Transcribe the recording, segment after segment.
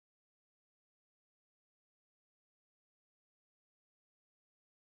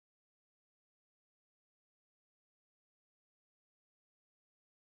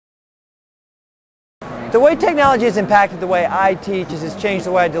The way technology has impacted the way I teach is it's changed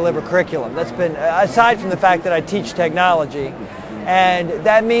the way I deliver curriculum. That's been, aside from the fact that I teach technology, and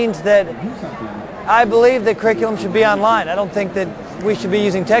that means that I believe that curriculum should be online. I don't think that we should be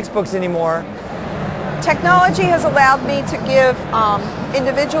using textbooks anymore. Technology has allowed me to give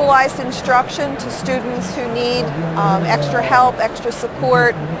individualized instruction to students who need extra help, extra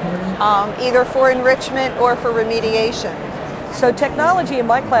support, either for enrichment or for remediation. So technology in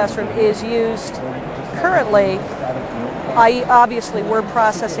my classroom is used currently. Obviously word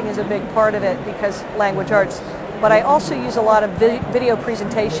processing is a big part of it because language arts, but I also use a lot of video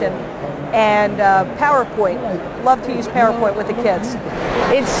presentation and PowerPoint. Love to use PowerPoint with the kids.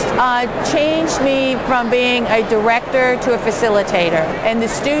 It's changed me from being a director to a facilitator, and the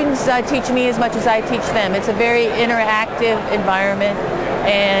students teach me as much as I teach them. It's a very interactive environment,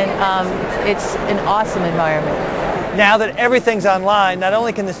 and it's an awesome environment. Now that everything's online, not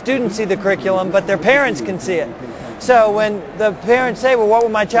only can the students see the curriculum, but their parents can see it. So when the parents say, well, what will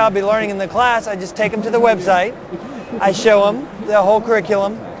my child be learning in the class, I just take them to the website, I show them the whole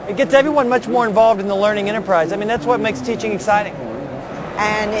curriculum. It gets everyone much more involved in the learning enterprise. I mean, that's what makes teaching exciting.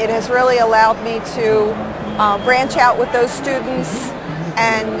 And it has really allowed me to branch out with those students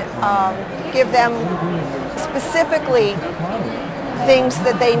and give them specifically things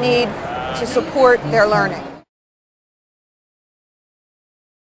that they need to support their learning.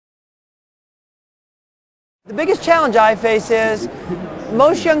 The biggest challenge I face is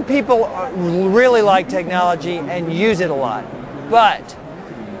most young people really like technology and use it a lot, but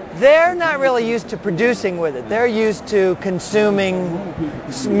they're not really used to producing with it. They're used to consuming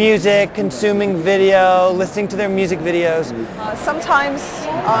music, consuming video, listening to their music videos. Sometimes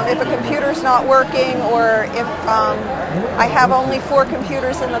if a computer's not working, or if I have only 4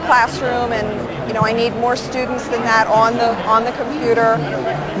 computers in the classroom and I need more students than that on the computer,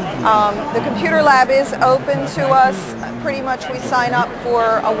 the computer lab is open to us. Pretty much we sign up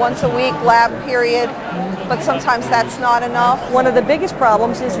for a once-a-week lab period, but sometimes that's not enough. One of the biggest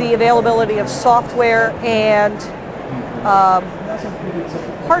problems is the availability of software and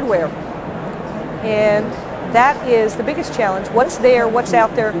hardware, and that is the biggest challenge. What's there, what's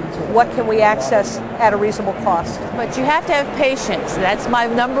out there, what can we access at a reasonable cost? But you have to have patience. That's my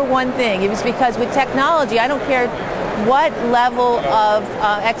number one thing. It was because with technology, I don't care what level of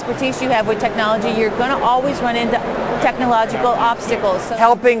expertise you have with technology, you're going to always run into technological obstacles. So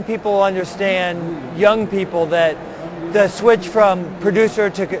helping people understand, young people, that the switch from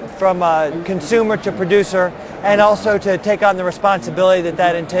consumer to producer, and also to take on the responsibility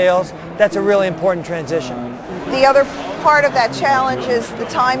that entails, that's a really important transition. The other part of that challenge is the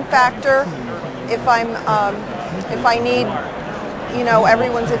time factor. If I need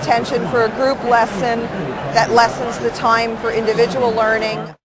everyone's attention for a group lesson, that lessens the time for individual learning.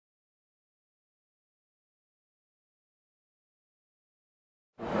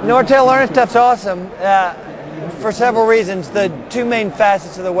 Nortel LearniT stuff's awesome for several reasons. The 2 main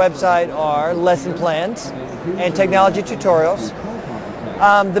facets of the website are lesson plans and technology tutorials.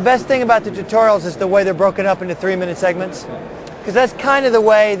 The best thing about the tutorials is the way they're broken up into 3-minute segments, because that's kind of the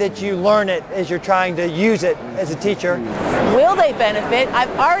way that you learn it as you're trying to use it as a teacher. Will they benefit?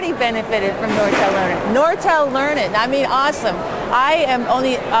 I've already benefited from Nortel LearniT. Nortel LearniT, I mean, awesome. I am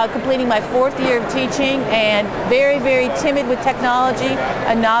only completing my 4th year of teaching and very, very timid with technology,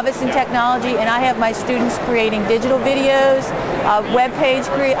 a novice in technology, and I have my students creating digital videos,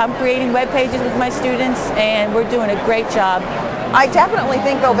 I'm creating web pages with my students, and we're doing a great job. I definitely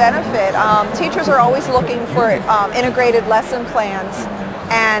think they'll benefit. Teachers are always looking for integrated lesson plans,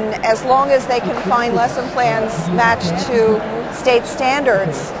 and as long as they can find lesson plans matched to state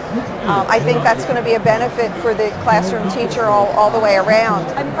standards, I think that's going to be a benefit for the classroom teacher all the way around.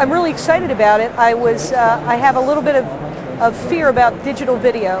 I'm really excited about it. I have a little bit of fear about digital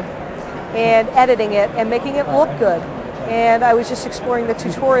video and editing it and making it look good. And I was just exploring the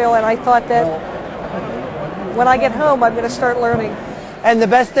tutorial, and I thought that when I get home, I'm going to start learning. And the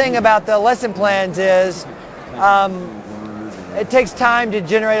best thing about the lesson plans is it takes time to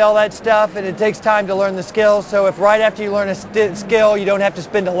generate all that stuff, and it takes time to learn the skills. So if right after you learn a skill, you don't have to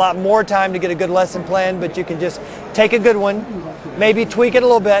spend a lot more time to get a good lesson plan, but you can just take a good one, maybe tweak it a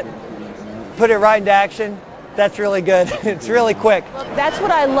little bit, put it right into action. That's really good. It's really quick. Well, that's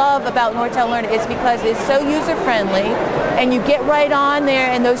what I love about Nortel LearniT, is because it's so user-friendly, and you get right on there,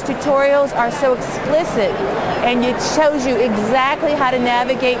 and those tutorials are so explicit, and it shows you exactly how to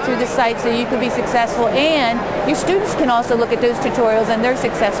navigate through the site so you can be successful, and your students can also look at those tutorials and they're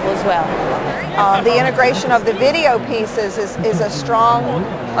successful as well. The integration of the video pieces is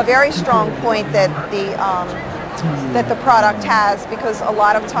a very strong point that the that the product has, because a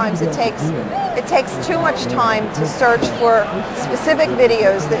lot of times it takes too much time to search for specific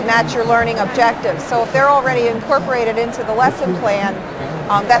videos that match your learning objectives. So if they're already incorporated into the lesson plan,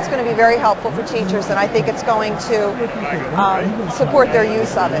 that's going to be very helpful for teachers, and I think it's going to support their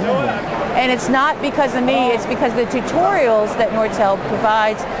use of it. And it's not because of me, it's because of the tutorials that Nortel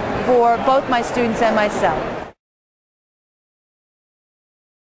provides for both my students and myself.